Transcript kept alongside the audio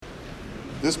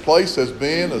This place has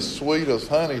been as sweet as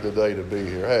honey today to be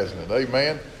here, hasn't it?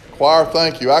 Amen. Choir,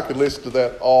 thank you. I could listen to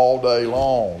that all day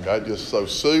long. That's just so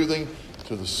soothing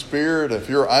to the spirit. If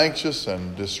you're anxious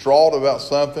and distraught about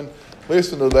something,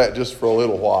 listen to that just for a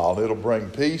little while. It'll bring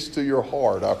peace to your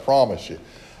heart, I promise you.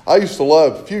 I used to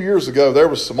love, a few years ago, there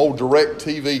was some old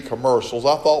DirecTV commercials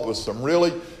I thought was some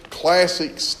really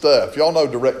classic stuff. Y'all know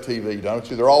DirecTV, don't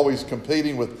you? They're always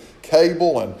competing with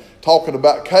cable and talking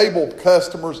about cable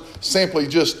customers simply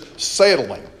just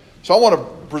settling. So I want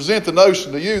to present the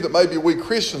notion to you that maybe we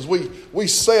Christians, we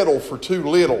settle for too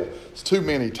little, too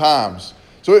many times.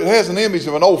 So it has an image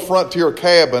of an old frontier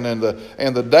cabin and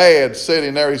the dad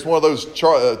sitting there. He's one of those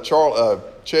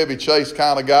Chevy Chase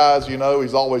kind of guys, you know.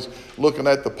 He's always looking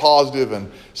at the positive.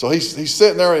 And so he's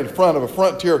sitting there in front of a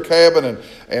frontier cabin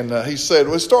and he said,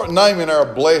 we start naming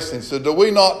our blessings. So do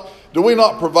we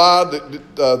not provide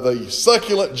the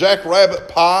succulent jackrabbit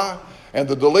pie and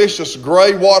the delicious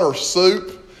gray water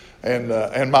soup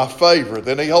and my favorite?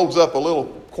 Then he holds up a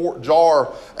little quart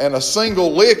jar and a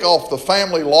single lick off the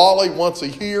family lolly once a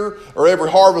year or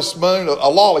every harvest moon, a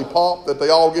lollipop that they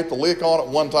all get to lick on at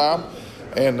one time.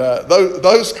 And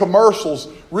those commercials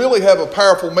really have a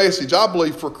powerful message, I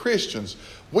believe, for Christians.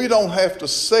 We don't have to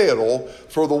settle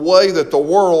for the way that the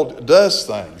world does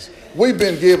things. We've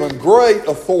been given great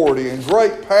authority and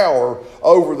great power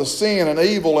over the sin and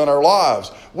evil in our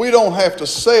lives. We don't have to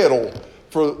settle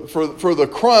for the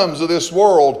crumbs of this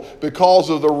world because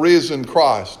of the risen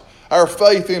Christ. Our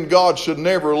faith in God should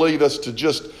never lead us to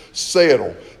just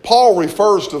settle. Paul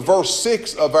refers to verse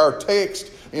 6 of our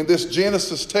text in this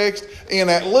Genesis text in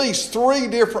at least 3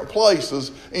 different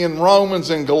places in Romans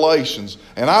and Galatians.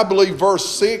 And I believe verse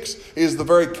 6 is the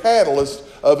very catalyst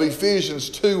of Ephesians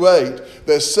 2:8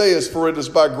 that says, for it is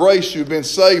by grace you've been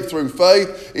saved through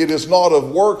faith. It is not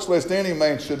of works, lest any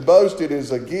man should boast. It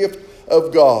is a gift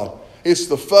of God. It's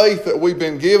the faith that we've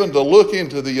been given to look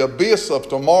into the abyss of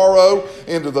tomorrow,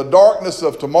 into the darkness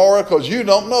of tomorrow, because you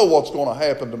don't know what's going to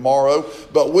happen tomorrow,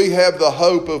 but we have the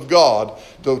hope of God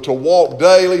to walk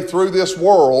daily through this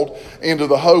world into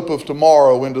the hope of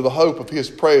tomorrow, into the hope of His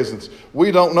presence.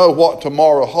 We don't know what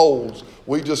tomorrow holds.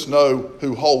 We just know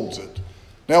who holds it.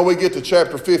 Now we get to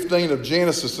chapter 15 of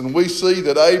Genesis and we see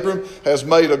that Abram has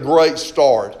made a great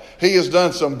start. He has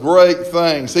done some great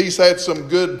things. He's had some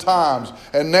good times.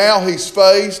 And now he's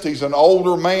an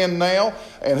older man now,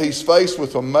 and he's faced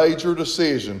with a major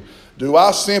decision. Do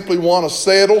I simply want to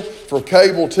settle for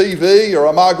cable TV, or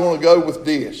am I going to go with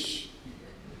Dish?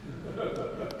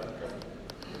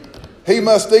 He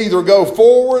must either go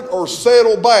forward or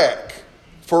settle back.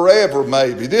 Forever,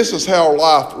 maybe. This is how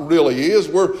life really is.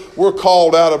 We're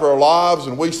called out of our lives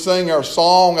and we sing our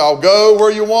song, I'll go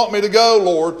where you want me to go,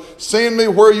 Lord. Send me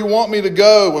where you want me to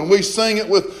go. And we sing it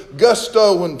with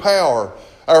gusto and power.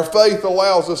 Our faith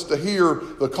allows us to hear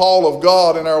the call of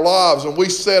God in our lives, and we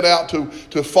set out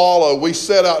to follow. We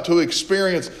set out to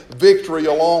experience victory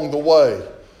along the way.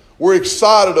 We're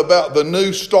excited about the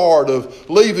new start of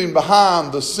leaving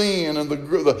behind the sin and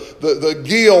the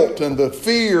guilt and the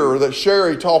fear that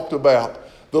Sherry talked about.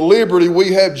 The liberty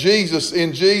we have in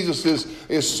Jesus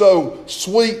is so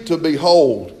sweet to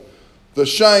behold. The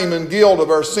shame and guilt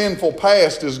of our sinful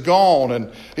past is gone,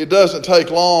 and it doesn't take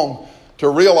long to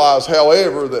realize,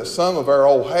 however, that some of our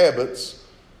old habits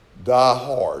die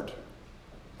hard.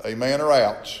 Amen or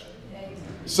ouch?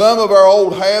 Some of our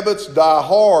old habits die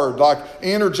hard, like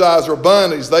Energizer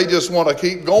bunnies. They just want to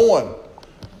keep going.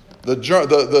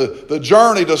 The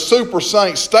journey to super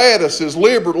saint status is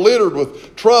littered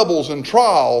with troubles and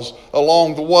trials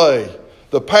along the way.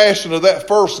 The passion of that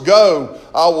first go,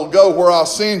 I will go where I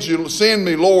send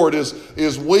me, Lord,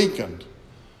 is weakened.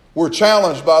 We're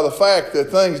challenged by the fact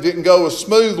that things didn't go as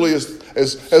smoothly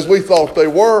as we thought they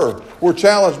were. We're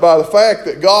challenged by the fact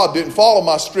that God didn't follow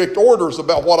my strict orders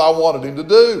about what I wanted Him to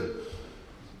do.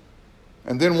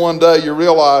 And then one day you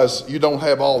realize you don't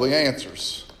have all the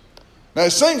answers. Now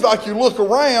it seems like you look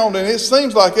around and it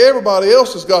seems like everybody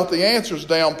else has got the answers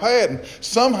down pat, and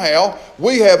somehow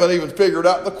we haven't even figured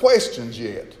out the questions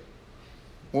yet.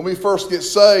 When we first get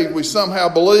saved, we somehow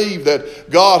believe that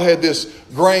God had this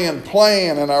grand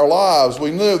plan in our lives.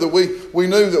 We knew that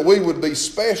we would be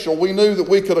special. We knew that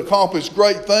we could accomplish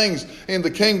great things in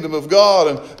the kingdom of God,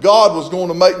 and God was going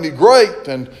to make me great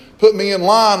and put me in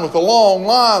line with a long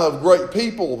line of great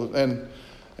people.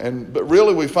 But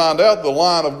really we find out the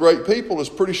line of great people is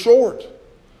pretty short.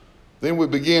 Then we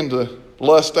begin to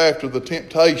lust after the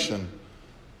temptation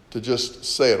to just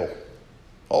settle.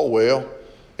 Oh well.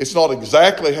 It's not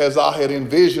exactly as I had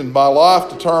envisioned my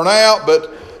life to turn out,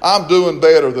 but I'm doing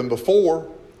better than before.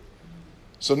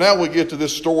 So now we get to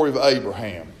this story of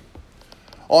Abraham.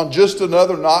 on just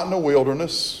another night in the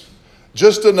wilderness.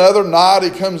 Just another night he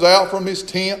comes out from his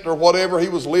tent or whatever he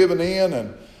was living in,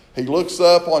 and he looks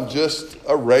up on just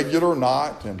a regular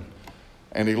night,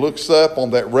 and he looks up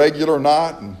on that regular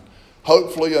night, and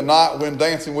hopefully a night when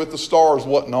Dancing with the Stars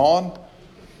wasn't on.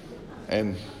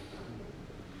 And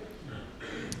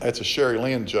that's a Sherry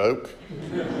Lynn joke.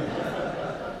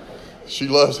 She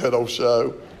loves that old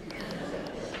show.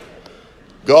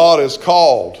 God has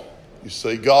called. You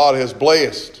see, God has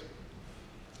blessed.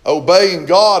 Obeying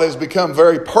God has become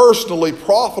very personally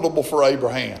profitable for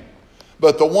Abraham.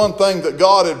 But the one thing that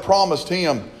God had promised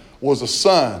him was a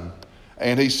son,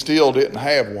 and he still didn't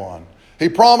have one. He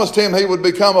promised him he would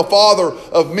become a father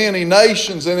of many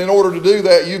nations, and in order to do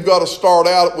that, you've got to start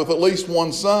out with at least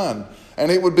one son.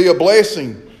 And it would be a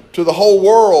blessing to the whole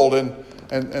world,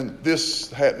 and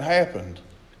this hadn't happened.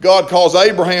 God calls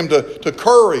Abraham to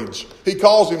courage. He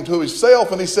calls him to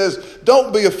himself, and he says,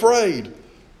 don't be afraid,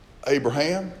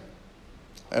 Abraham.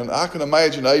 And I can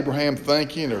imagine Abraham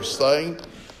thinking or saying,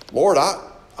 Lord,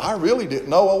 I really didn't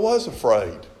know I was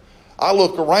afraid. I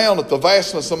look around at the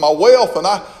vastness of my wealth, and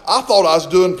I thought I was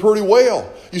doing pretty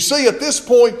well. You see, at this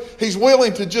point, he's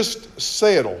willing to just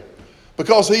settle.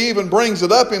 Because he even brings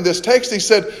it up in this text. He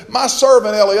said, my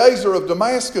servant Eliezer of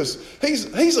Damascus,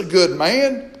 he's a good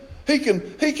man. He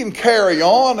can carry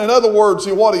on. In other words,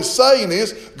 what he's saying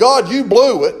is, God, you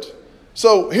blew it.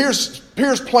 So here's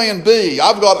plan B.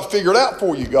 I've got it figured out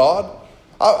for you, God.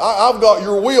 I've got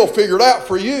your will figured out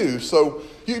for you. So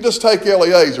you just take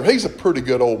Eliezer. He's a pretty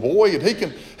good old boy, and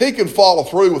he can follow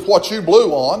through with what you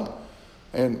blew on.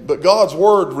 But God's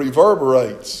word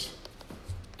reverberates.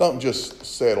 Don't just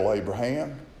settle,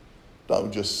 Abraham.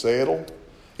 Don't just settle.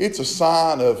 It's a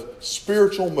sign of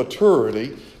spiritual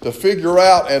maturity to figure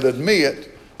out and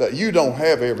admit that you don't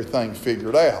have everything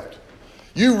figured out.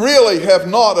 You really have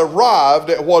not arrived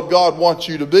at what God wants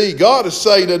you to be. God is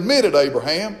saying, admit it,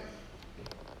 Abraham.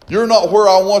 You're not where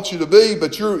I want you to be,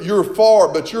 but you're far,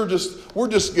 but we're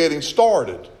just getting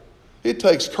started. It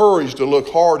takes courage to look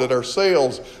hard at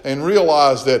ourselves and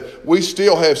realize that we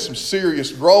still have some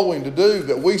serious growing to do,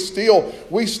 that we still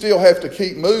have to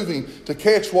keep moving to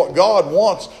catch what God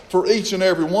wants for each and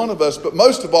every one of us. But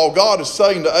most of all, God is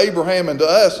saying to Abraham and to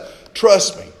us,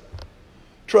 trust me.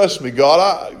 Trust me,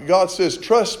 God. God says,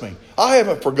 trust me. I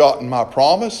haven't forgotten my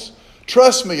promise.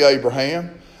 Trust me,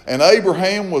 Abraham. And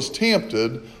Abraham was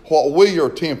tempted what we are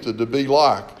tempted to be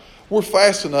like. We're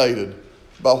fascinated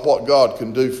by what God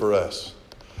can do for us.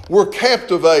 We're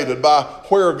captivated by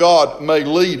where God may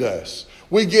lead us.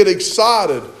 We get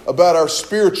excited about our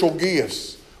spiritual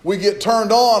gifts. We get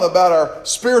turned on about our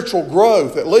spiritual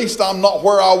growth. At least I'm not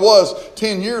where I was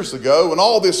 10 years ago. And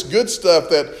all this good stuff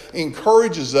that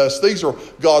encourages us, these are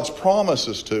God's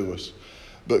promises to us.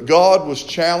 But God was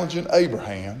challenging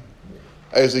Abraham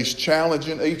as He's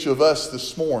challenging each of us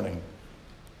this morning.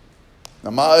 Now,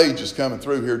 my age is coming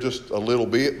through here just a little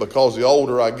bit, because the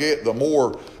older I get, the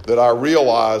more that I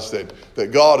realize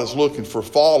that God is looking for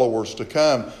followers to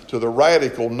come to the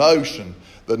radical notion,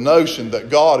 the notion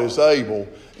that God is able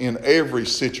in every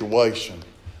situation.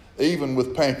 Even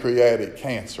with pancreatic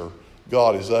cancer,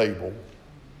 God is able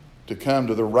to come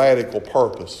to the radical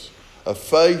purpose of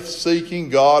faith seeking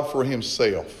God for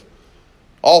Himself.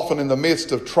 Often in the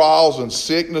midst of trials and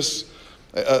sickness,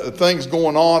 things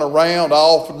going on around, I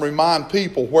often remind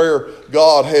people where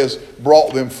God has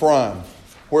brought them from,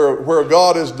 where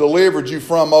God has delivered you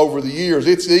from over the years.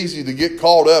 It's easy to get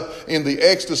caught up in the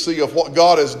ecstasy of what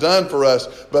God has done for us,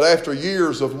 but after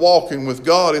years of walking with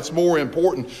God, it's more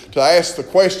important to ask the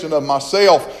question of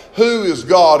myself, who is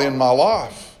God in my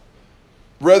life?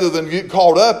 Rather than get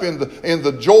caught up in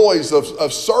the joys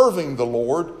of serving the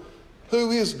Lord,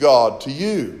 who is God to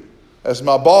you? As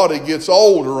my body gets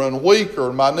older and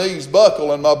weaker, my knees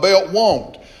buckle and my belt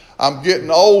won't. I'm getting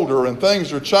older and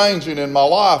things are changing in my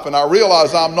life, and I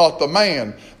realize I'm not the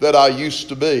man that I used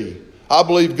to be. I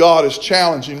believe God is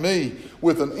challenging me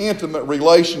with an intimate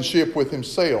relationship with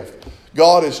Himself.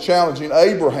 God is challenging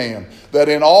Abraham that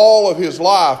in all of his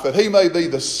life, that he may be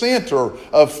the center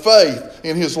of faith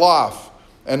in his life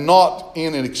and not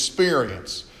in an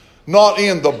experience, not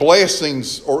in the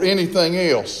blessings or anything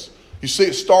else. You see,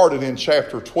 it started in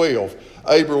chapter 12.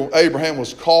 Abraham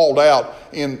was called out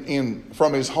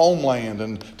from his homeland,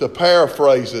 and to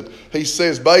paraphrase it, he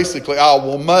says basically, I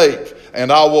will make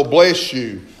and I will bless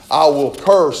you. I will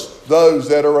curse those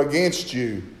that are against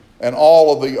you, and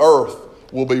all of the earth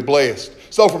will be blessed.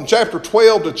 So from chapter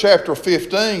 12 to chapter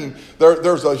 15,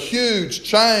 there's a huge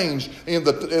change in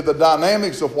the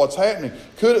dynamics of what's happening.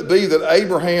 Could it be that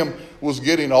Abraham was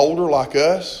getting older like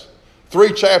us?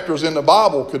 3 chapters in the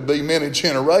Bible could be many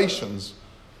generations.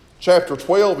 Chapter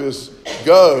 12 is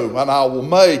go, and I will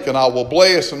make, and I will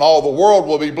bless, and all the world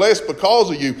will be blessed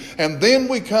because of you. And then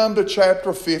we come to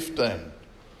chapter 15.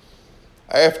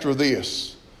 After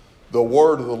this, the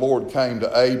word of the Lord came to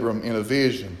Abram in a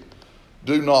vision.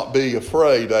 Do not be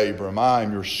afraid, Abram. I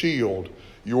am your shield,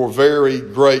 your very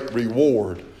great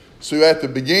reward. So at the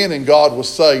beginning, God was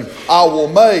saying, I will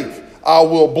make, I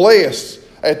will bless.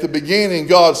 At the beginning,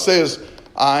 God says,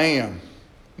 I am.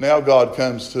 Now God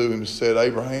comes to him and said,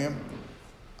 Abraham,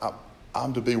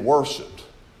 I'm to be worshiped.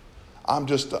 I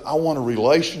want a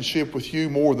relationship with you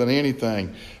more than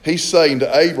anything. He's saying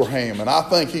to Abraham, and I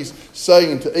think he's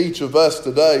saying to each of us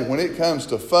today, when it comes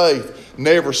to faith,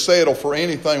 never settle for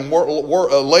anything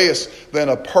less than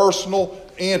a personal,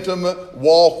 intimate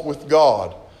walk with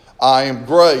God. I am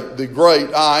great, the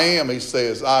great I am, he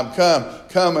says. I'm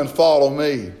come and follow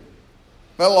me.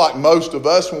 Now, like most of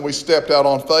us, when we stepped out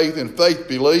on faith, in faith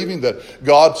believing that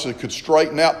God could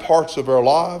straighten out parts of our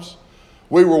lives,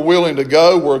 we were willing to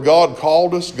go where God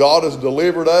called us. God has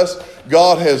delivered us.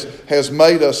 God has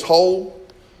made us whole.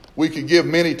 We could give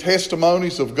many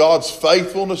testimonies of God's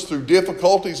faithfulness through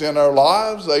difficulties in our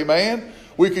lives. Amen.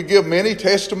 We could give many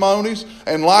testimonies.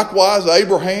 And likewise,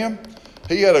 Abraham,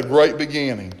 he had a great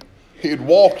beginning. He had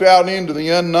walked out into the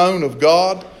unknown of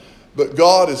God. But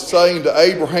God is saying to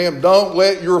Abraham, don't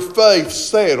let your faith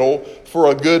settle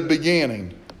for a good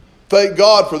beginning. Thank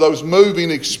God for those moving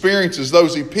experiences,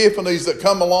 those epiphanies that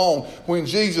come along when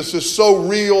Jesus is so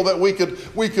real that we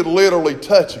could literally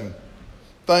touch him.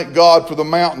 Thank God for the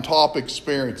mountaintop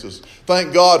experiences.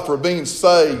 Thank God for being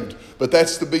saved, but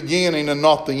that's the beginning and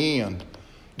not the end.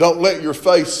 Don't let your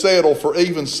faith settle for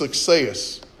even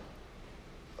success.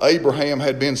 Abraham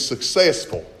had been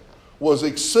successful, was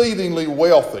exceedingly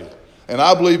wealthy. And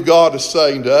I believe God is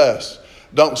saying to us,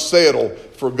 don't settle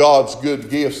for God's good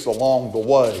gifts along the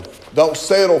way. Don't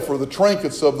settle for the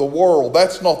trinkets of the world.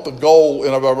 That's not the goal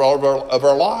of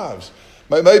our lives.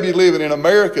 Maybe living in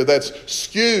America that's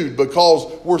skewed because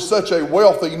we're such a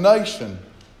wealthy nation.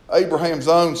 Abraham's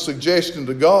own suggestion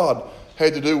to God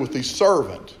had to do with his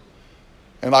servant.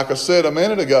 And like I said a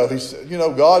minute ago, he said,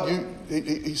 God,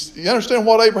 you understand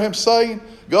what Abraham's saying?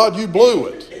 God, you blew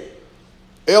it.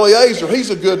 Eliezer, he's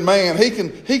a good man. He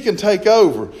can take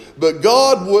over. But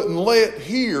God wouldn't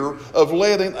hear of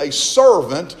letting a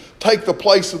servant take the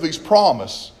place of his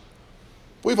promise.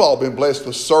 We've all been blessed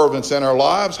with servants in our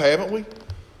lives, haven't we?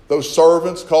 Those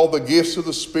servants called the gifts of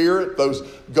the Spirit, those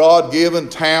God-given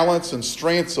talents and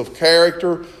strengths of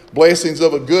character, blessings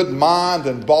of a good mind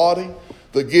and body,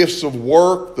 the gifts of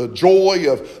work, the joy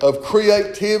of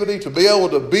creativity to be able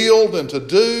to build and to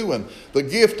do, and the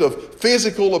gift of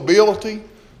physical ability.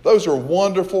 Those are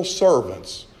wonderful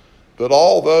servants, but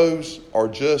all those are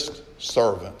just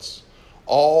servants,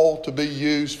 all to be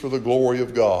used for the glory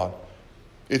of God.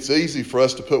 It's easy for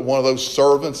us to put one of those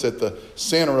servants at the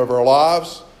center of our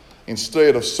lives.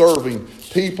 Instead of serving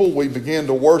people, we begin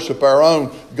to worship our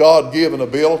own God-given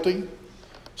ability.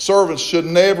 Servants should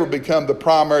never become the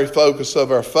primary focus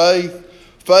of our faith.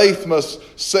 Faith must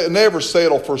never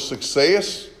settle for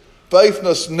success. Faith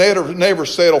must never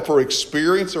settle for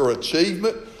experience or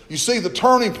achievement. You see, the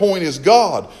turning point is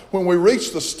God. When we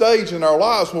reach the stage in our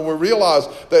lives when we realize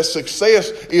that success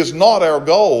is not our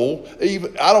goal,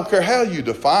 I don't care how you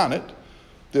define it.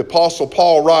 The Apostle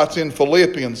Paul writes in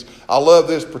Philippians, I love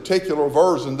this particular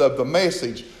version of the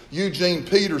Message. Eugene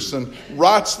Peterson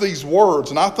writes these words,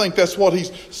 and I think that's what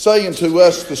he's saying to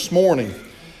us this morning.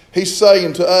 He's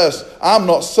saying to us, I'm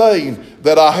not saying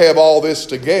that I have all this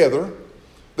together,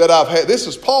 this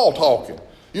is Paul talking.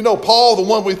 You know Paul, the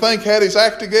one we think had his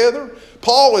act together?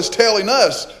 Paul is telling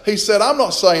us, he said, I'm not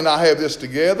saying I have this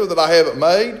together, that I have it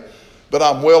made, but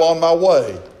I'm well on my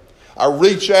way. I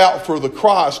reach out for the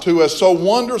Christ who has so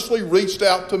wondrously reached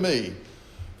out to me.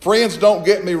 Friends, don't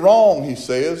get me wrong, he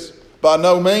says. By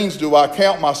no means do I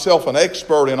count myself an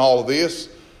expert in all of this,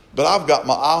 but I've got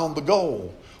my eye on the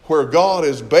goal, where God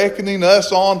is beckoning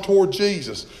us on toward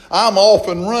Jesus. I'm off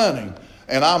and running,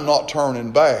 and I'm not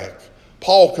turning back.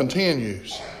 Paul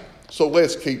continues. So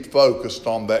let's keep focused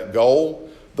on that goal.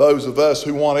 Those of us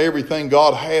who want everything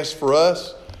God has for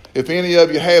us, if any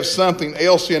of you have something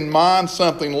else in mind,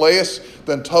 something less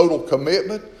than total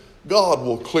commitment, God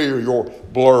will clear your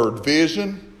blurred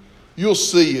vision. You'll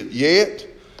see it yet.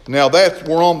 Now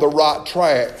we're on the right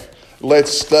track.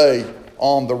 Let's stay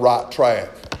on the right track.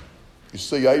 You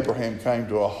see, Abraham came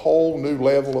to a whole new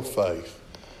level of faith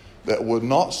that would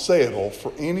not settle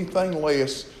for anything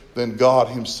less than God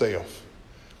himself.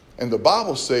 And the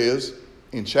Bible says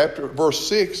in verse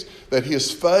 6 that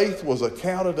his faith was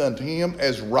accounted unto him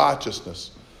as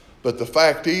righteousness. But the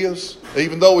fact is,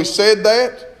 even though he said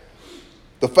that,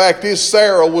 The fact is,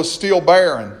 Sarah was still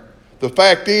barren. The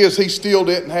fact is, he still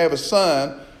didn't have a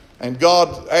son. And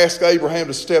God asked Abraham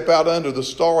to step out under the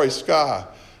starry sky.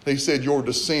 He said, your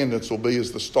descendants will be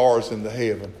as the stars in the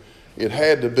heaven. It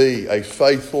had to be a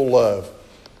faithful love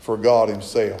for God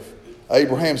himself.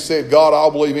 Abraham said, God,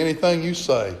 I'll believe anything you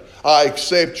say. I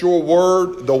accept your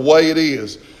word the way it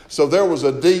is. So there was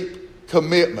a deep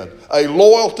commitment, a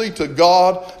loyalty to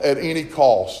God at any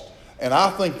cost. And I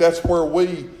think that's where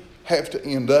we have to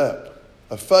end up.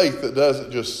 A faith that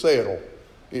doesn't just settle.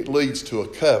 It leads to a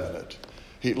covenant.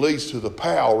 It leads to the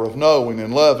power of knowing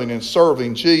and loving and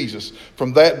serving Jesus.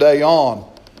 From that day on,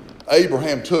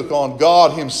 Abraham took on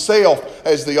God himself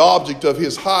as the object of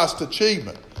his highest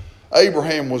achievement.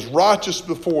 Abraham was righteous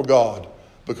before God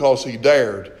because he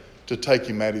dared to take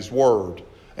him at his word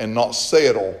and not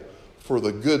settle for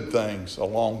the good things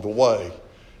along the way.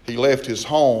 He left his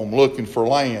home looking for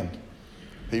land.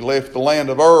 He left the land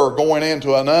of Ur going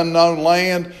into an unknown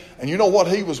land. And you know what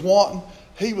he was wanting?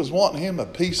 He was wanting him a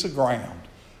piece of ground.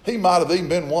 He might have even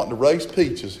been wanting to raise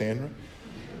peaches, Henry.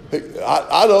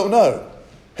 I don't know.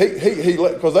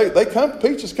 Because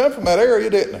peaches come from that area,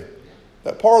 didn't they?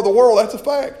 That part of the world, that's a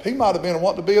fact. He might have been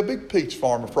wanting to be a big peach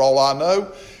farmer for all I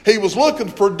know. He was looking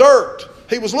for dirt.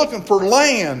 He was looking for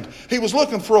land. He was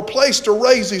looking for a place to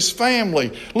raise his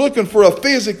family, looking for a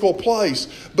physical place.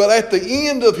 But at the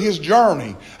end of his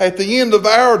journey, at the end of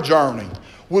our journey,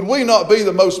 would we not be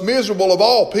the most miserable of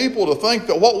all people to think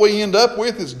that what we end up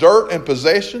with is dirt and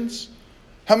possessions?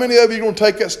 How many of you are going to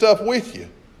take that stuff with you?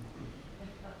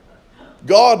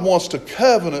 God wants to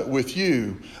covenant with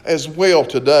you as well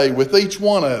today, with each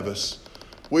one of us.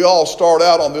 We all start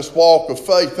out on this walk of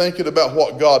faith thinking about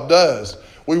what God does.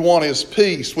 We want his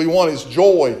peace. We want his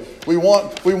joy. We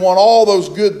want all those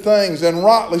good things, and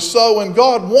rightly so. And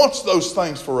God wants those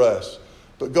things for us.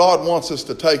 But God wants us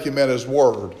to take him at his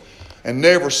word and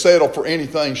never settle for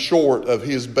anything short of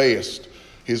his best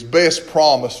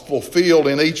promise fulfilled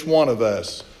in each one of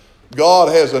us. God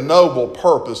has a noble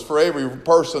purpose for every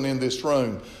person in this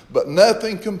room, but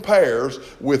nothing compares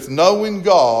with knowing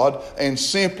God and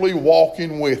simply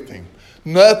walking with him.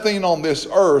 Nothing on this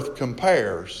earth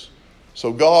compares.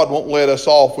 So God won't let us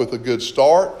off with a good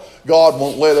start. God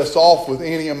won't let us off with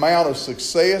any amount of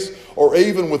success or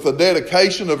even with the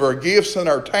dedication of our gifts and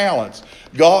our talents.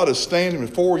 God is standing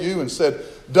before you and said,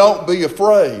 don't be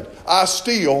afraid. I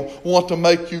still want to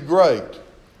make you great.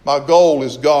 My goal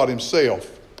is God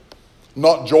himself.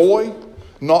 Not joy,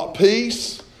 not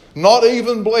peace, not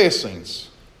even blessings,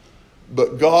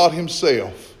 but God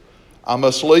himself. I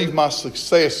must leave my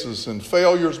successes and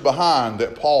failures behind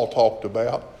that Paul talked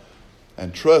about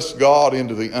and trust God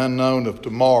into the unknown of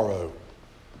tomorrow.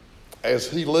 As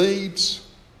he leads,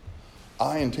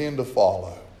 I intend to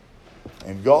follow.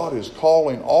 And God is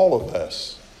calling all of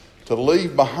us to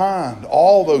leave behind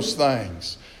all those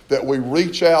things, that we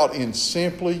reach out in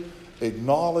simply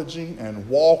acknowledging and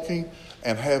walking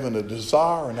and having a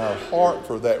desire in our heart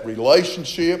for that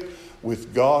relationship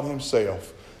with God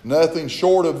himself. Nothing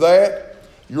short of that,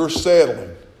 you're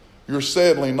settling. You're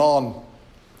settling on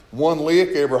one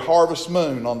lick every harvest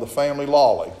moon on the family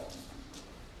lolly.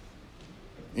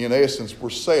 In essence,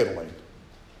 we're settling.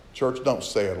 Church, don't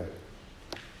settle.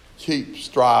 Keep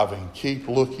striving. Keep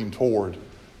looking toward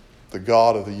the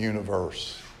God of the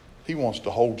universe. He wants to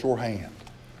hold your hand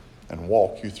and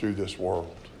walk you through this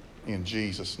world. In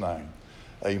Jesus' name,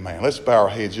 amen. Let's bow our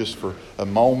heads just for a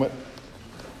moment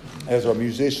as our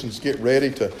musicians get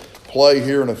ready to play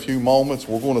here in a few moments.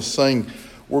 We're going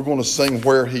to sing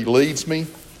Where He Leads Me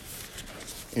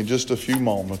in just a few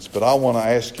moments. But I want to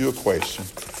ask you a question.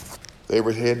 With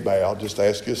every head bowed, just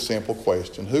ask you a simple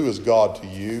question. Who is God to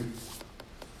you?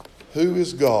 Who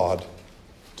is God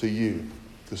to you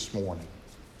this morning?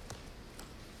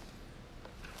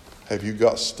 Have you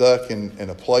got stuck in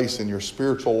a place in your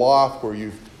spiritual life where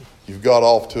you've got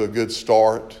off to a good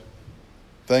start?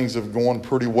 Things have gone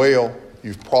pretty well.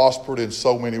 You've prospered in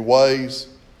so many ways,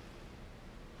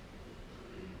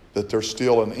 that there's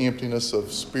still an emptiness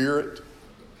of spirit.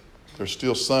 There's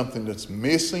still something that's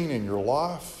missing in your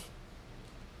life.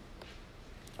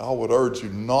 I would urge you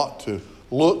not to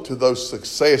look to those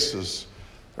successes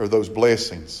or those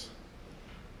blessings,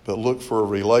 but look for a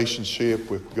relationship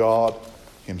with God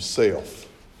himself.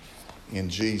 In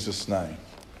Jesus' name,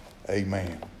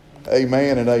 amen.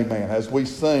 Amen and amen. As we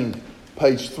sing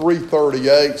page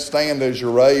 338, stand as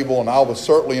you're able, and I will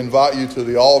certainly invite you to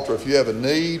the altar if you have a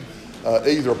need,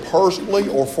 either personally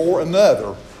or for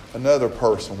another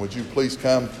person. Would you please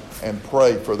come and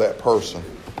pray for that person?